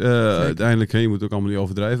speler. Zeker. Uiteindelijk, je moet ook allemaal niet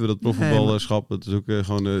overdrijven. Dat profvoetballerschap, het is ook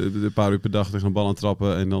gewoon een paar uur per dag tegen een bal aan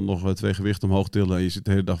trappen en dan nog 2 gewichten omhoog tillen. En je zit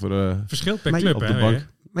de hele dag weer verschilt per club, op de bank.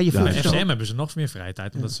 Maar je voelt bij FCM hebben ze nog meer vrije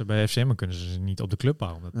tijd, omdat ze bij FCM kunnen ze niet op de club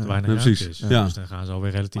houden, omdat er weinig ruimte is. Ja. Dus dan gaan ze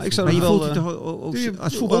alweer relatief. Maar je voelt je toch ook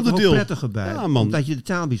als voetballer ook prettiger bij. Ja, man. Omdat je de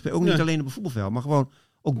taal biedt. Ook niet alleen op het voetbalveld, maar gewoon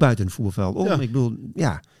ook buiten het voetbalveld. Ik bedoel,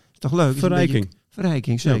 is toch leuk?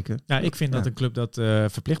 Verrijking, zeker. Ja, ik vind dat een club dat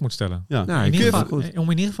verplicht moet stellen. Ja. Om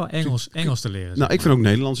in ieder geval Engels te leren. Nou, ik vind ook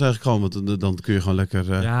Nederlands eigenlijk gewoon, want dan kun je gewoon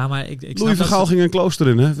lekker... Ja, maar ik Louis van Gaal ging een klooster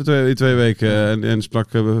in, hè, voor 2 weken en sprak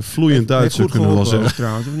vloeiend Duits, kunnen we wel zeggen.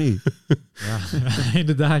 Trouwens, of niet? Ja,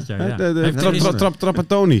 inderdaad, ja.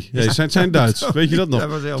 Trapattoni. Zijn Duits. Weet je dat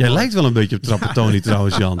nog? Jij lijkt wel een beetje op Trapattoni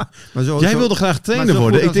trouwens, Jan. Jij wilde graag trainer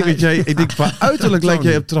worden. Ik denk qua uiterlijk lijkt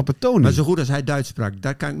jij op Trapattoni. Maar zo goed als hij Duits sprak,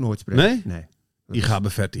 daar kan ik nooit spreken. Nee. Ich habe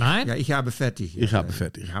fertig. Nein? Ja, ich habe fertig.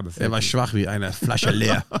 Was schwach wie eine Flasche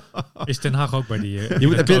leer. Is Ten Haag ook bij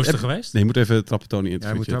die klooster geweest? Nee, je moet even Trapattoni in het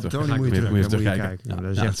Trapattoni moet je even kijken.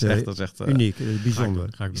 Dat is echt uniek, dat is bijzonder.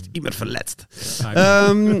 Is iemand verletst?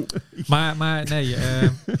 Maar nee,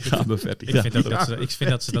 ik vind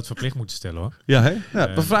dat ze dat verplicht moeten stellen, hoor. Ja, hè?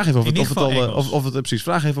 Ja, vraag even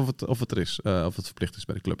vraag even of het er is. Of het verplicht is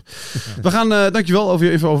bij de club. We gaan, dankjewel,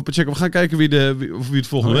 even over checken. We gaan kijken wie het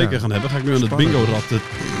volgende week gaan hebben. Ga ik nu aan het bingo ratten.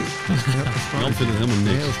 Jan vindt het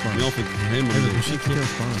helemaal niks. Jan vindt het helemaal niks. Muziek heel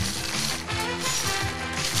spannend.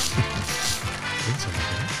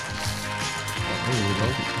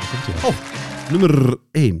 Nummer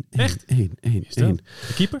 1. Echt? 1.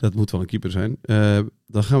 De keeper? Dat moet wel een keeper zijn.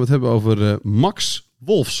 Dan gaan we het hebben over Max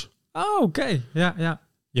Wolfs. Oh, oké. Ja.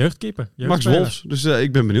 Jeugdkeeper. Max Wolfs. Dus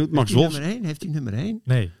ik ben benieuwd. Max Wolfs. Heeft hij nummer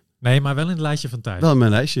 1? Nee, maar wel in het lijstje van thuis. Wel in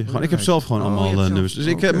mijn lijstje. Ik heb zelf gewoon allemaal nummers. Dus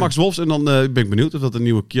ik heb Max Wolfs en dan ben ik benieuwd of dat een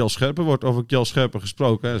nieuwe Kjell Scherpen wordt. Over Kjell Scherpen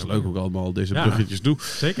gesproken. Dat is leuk ook allemaal deze bruggetjes doe.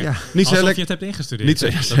 Zeker. Ja. Niet alsof je het hebt ingestudeerd. Niet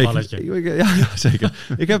zeker. Balletje. Ja, zeker.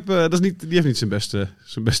 Die heeft niet zijn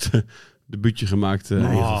beste debuutje gemaakt in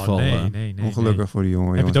ieder geval. Nee. Ongelukkig voor die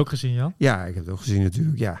jongen. Heb je het ook gezien, Jan? Ja, ik heb het ook gezien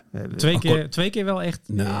natuurlijk. Ja. Twee keer wel echt.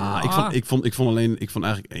 Nou, ik vond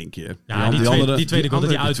eigenlijk 1 keer. Ja, die tweede goal dat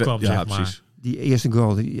hij uitkwam, zeg maar. Precies. Die eerste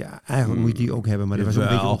goal, eigenlijk moet je die ook hebben, maar dat was ook een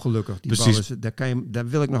beetje ongelukkig. Die bal daar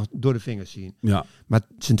wil ik nog door de vingers zien. Ja. Maar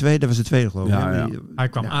dat was de tweede geloof ik. Hij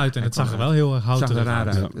kwam uit en het zag er wel heel erg houterig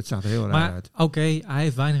uit. Het zag er heel raar uit. Oké, hij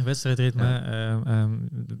heeft weinig wedstrijdritme.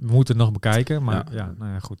 We moeten het nog bekijken, maar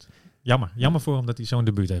goed. Jammer voor hem dat hij zo'n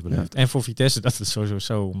debuut heeft beleefd. En voor Vitesse dat het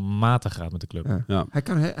zo matig gaat met de club. Ja.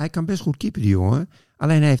 Hij kan best goed keepen, die jongen.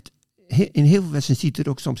 Alleen hij heeft in heel veel wedstrijden ziet het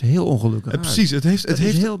er ook soms heel ongelukkig uit. Precies, het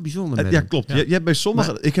is heel bijzonder. Ja, klopt. Je hebt bij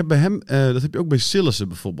sommigen, ik heb bij hem, dat heb je ook bij Sillissen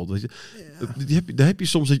bijvoorbeeld. Weet je. Daar heb je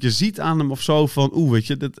soms dat je ziet aan hem of zo van, weet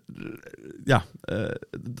je, ik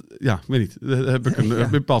weet niet. Daar heb ik een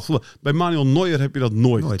bepaald gevoel. Bij Manuel Neuer heb je dat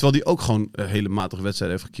nooit. Terwijl die ook gewoon hele matige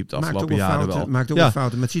wedstrijden heeft gekiept de afgelopen jaren wel. Maakt ook wel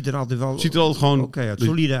fouten, maar het ziet er altijd wel gewoon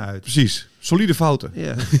solide uit. Precies, solide fouten.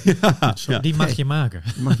 Ja. Die mag je maken.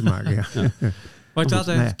 Maar het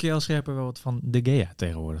had Kjell Scherpen wel wat van De Gea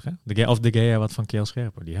tegenwoordig, hè? De Gea wat van Kjell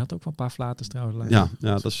Scherpen. Die had ook wel een paar flaters trouwens. Ja,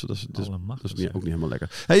 dat is ook niet helemaal lekker.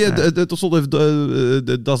 Hey, tot slot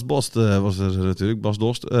even Das Bost was er natuurlijk. Bas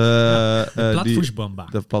Dost. De platvoetsbomber.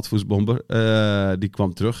 De platvoetsbomber. Die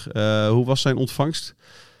kwam terug. Hoe was zijn ontvangst?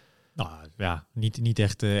 Nou ja, niet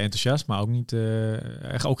echt enthousiast, maar ook niet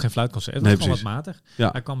ook geen fluitconcert. Het was gewoon wat matig. Ja.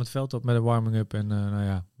 Hij kwam het veld op met een warming-up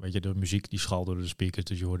en weet je, de muziek die schal door de speakers,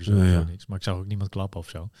 dus je hoorde zo niks. Maar ik zag ook niemand klappen of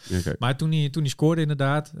zo. Okay. Maar toen hij scoorde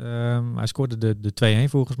inderdaad, hij scoorde de 2-1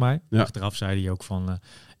 volgens mij. Ja. Achteraf zei hij ook van,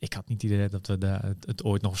 ik had niet het idee dat we het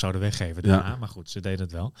ooit nog zouden weggeven daarna. Ja. Maar goed, ze deden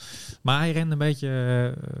het wel. Maar hij rende een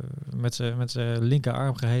beetje met zijn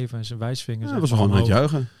linkerarm geheven en zijn wijsvingers. Ja, dat was gewoon met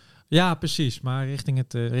juichen. Ja, precies. Maar richting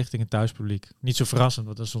het thuispubliek. Niet zo verrassend,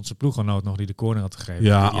 want dat is onze ploeggenoot nog die de corner had gegeven.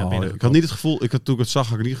 Ja, ik had niet het gevoel, toen ik het zag,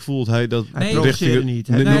 had ik niet het gevoel dat hij dat richting niet.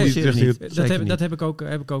 Dat heb ik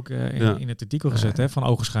ook in het artikel gezet, hè, van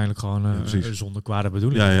ogenschijnlijk gewoon zonder kwade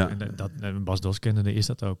bedoeling. Ja. En Bas Dos kennende is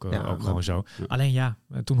dat ook gewoon zo. Ja. Alleen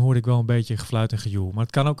toen hoorde ik wel een beetje gefluit en gejoel. Maar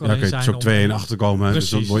het kan ook alleen zijn. Het is ook 2 en achterkomen, dus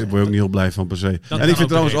dan word je ook niet heel blij van per se. En ik vind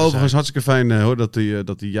trouwens overigens hartstikke fijn hoor dat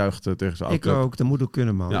hij juicht tegen zijn auto. Ik ook, dat moet ook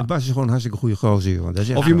kunnen, man. Bas is gewoon een hartstikke goede gozer.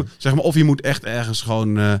 Of je moet echt ergens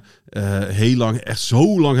gewoon heel lang, echt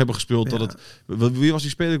zo lang hebben gespeeld dat het... Wie was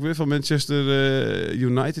die speler weer van Manchester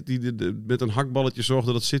United die met een hakballetje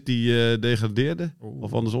zorgde dat City degradeerde?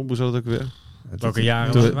 Of andersom, hoe zat het ook weer? Welke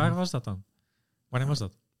jaren waar was dat dan? Wanneer was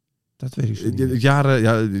dat? Dat weet ik zo niet.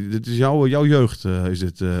 Dit is jouw jeugd, is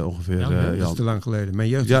dit ongeveer. Dat is te lang geleden. Mijn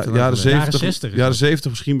jeugd is te lang jaren geleden. 70, 60. Jaren 70,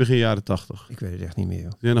 misschien begin jaren 80. Ik weet het echt niet meer.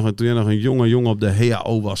 Joh. Toen jij nog een jongen op de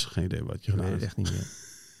HAO was. Geen idee wat je Ik gedaan weet het hebt. echt niet meer.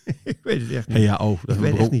 Ik weet het echt niet. HAO. Ik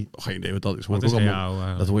weet het echt niet. Geen idee wat dat is. Wat is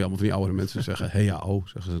HAO? Dat hoor je allemaal van die oudere mensen zeggen. HAO,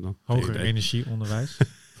 zeggen ze dan. Hoger energieonderwijs.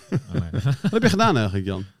 Wat heb je gedaan eigenlijk,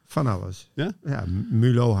 Jan? Van alles. Ja? Ja,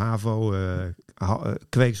 MULO, HAVO,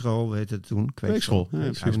 kweekschool heette het toen. Kweekschool. Ja,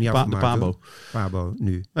 Hebben we niet afgemaakt, de PABO. hoor. PABO,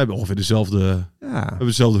 nu. We hebben ongeveer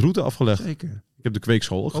dezelfde route afgelegd. Zeker. Ik heb de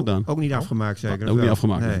kweekschool ook gedaan. Ook niet afgemaakt, zeker. Ook niet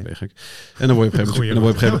afgemaakt. Nee. Ben gek. En dan word je op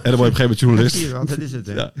een gegeven moment journalist. Zie je wel, dat is het.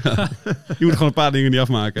 Hè? Ja. Je moet gewoon een paar dingen niet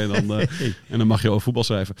afmaken en dan mag je over voetbal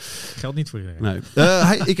schrijven. Geldt niet voor iedereen.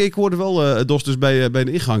 Nee. Ik hoorde wel, Dos, dus bij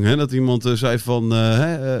de ingang, hè, dat iemand zei van,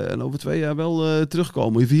 en over 2 jaar wel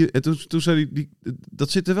terugkomen. En toen zei hij, dat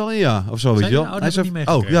zit er wel in, ja, of zo, weet je wel. Hij zei,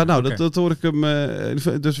 dat hoor ik hem,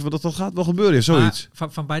 dus dat gaat wel gebeuren, zoiets.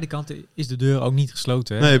 Maar van beide kanten is de deur ook niet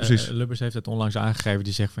gesloten. Hè? Nee, precies. Lubbers heeft het onlangs aangegeven,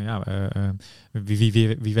 die zegt van,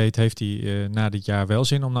 wie weet heeft hij na dit jaar wel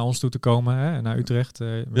zin om naar ons toe te komen, hè, naar Utrecht.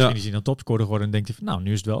 Misschien is hij dan topscorer geworden en denkt hij van, nou,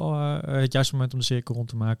 nu is het wel het juiste moment om de cirkel rond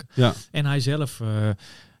te maken. Ja. En hij zelf,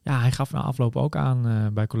 hij gaf na afloop ook aan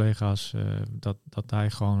bij collega's dat hij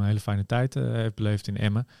gewoon een hele fijne tijd heeft beleefd in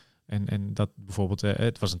Emmen. En dat bijvoorbeeld,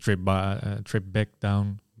 het was een trip back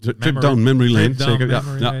down... Trip down memory lane, zeker.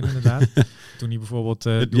 Lane, inderdaad. Toen hij bijvoorbeeld...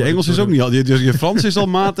 je Engels is ook niet al. Je Frans is al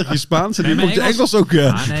matig, je Spaans en je Engels ook.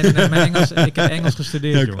 Nee, mijn Engels, ik heb Engels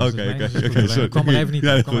gestudeerd, jongens. Oké. Ik kwam er even niet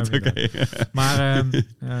Maar...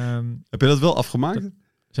 heb je dat wel afgemaakt?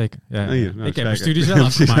 Zeker, ja. Hier, ik heb mijn studie zelf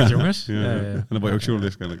afgemaakt, jongens. En dan word je ook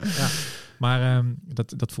journalist, kennelijk. Ja. Maar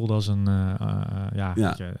dat voelde als een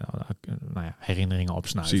herinneringen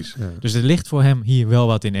opsnuiven. Precies. Ja. Dus er ligt voor hem hier wel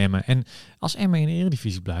wat in Emmen. En als Emmen in de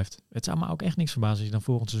Eredivisie blijft, het zou me ook echt niks verbazen als je dan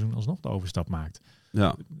volgend seizoen alsnog de overstap maakt.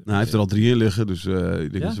 Ja, hij heeft er al 3 in liggen, dus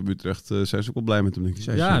ik denk dat ze Utrecht zijn ze ook wel blij met hem, denk ik.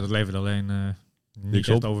 Ja, dat levert alleen niet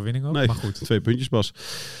echt overwinning op, nee, maar goed. 2 puntjes pas.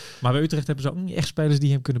 Maar bij Utrecht hebben ze ook niet echt spelers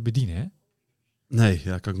die hem kunnen bedienen, hè? Nee,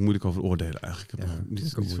 daar kan ik moeilijk over oordelen eigenlijk. Ik heb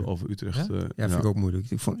niet veel over Utrecht. Ja, vind ik ook moeilijk.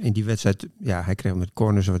 Ik vond in die wedstrijd, hij kreeg met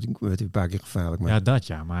corners werd een paar keer gevaarlijk. Maar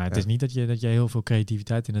maar het is niet dat je heel veel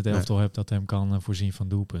creativiteit in het elftal hebt dat hem kan voorzien van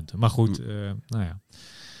doelpunten. Maar goed,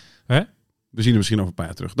 Hè? We zien hem misschien over een paar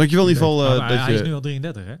jaar terug. Dankjewel in ieder geval. Hij is nu al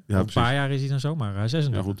 33, hè? Ja, een paar jaar is hij dan zomaar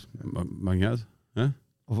 36. Ja, goed. Maakt niet uit. Hè?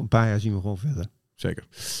 Over een paar jaar zien we gewoon verder. Zeker.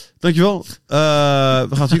 Dankjewel. We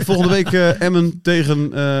gaan zien volgende week Emmen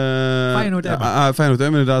tegen Feyenoord Emmen. Feyenoord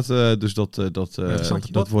Emmen inderdaad. Dus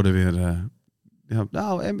dat worden weer...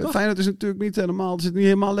 Feyenoord is natuurlijk niet helemaal... Het zit niet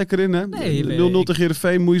helemaal lekker in, hè? 0-0 tegen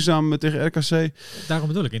Heerenveen, moeizaam tegen RKC. Daarom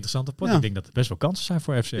bedoel ik, interessante pot. Ja. Ik denk dat er best wel kansen zijn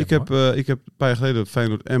voor FC. Ik heb een paar jaar geleden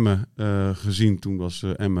Feyenoord Emmen gezien. Toen was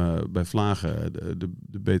Emmen bij Vlagen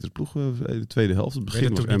de betere ploeg. De tweede helft. Het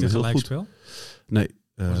begin was Emmen heel goed. Spel? Nee.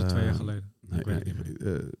 Was het 2 jaar geleden? Ik weet het niet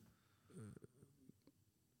meer.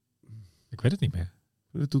 Ik weet het niet meer.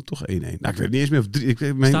 Toen toch 1-1. Nou, ik weet niet eens meer of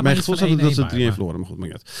 3. Mijn gevoel staat dat ze 3-1 verloren. Maar goed,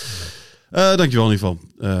 maakt niet uit. Dankjewel in ieder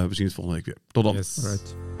geval. We zien het volgende week weer. Tot dan. Yes.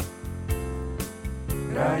 Right.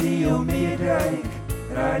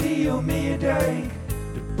 Radio Meerdijk,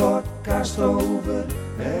 de podcast over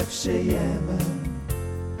FC Emmen.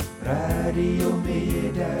 Radio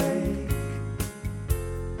Meerdijk.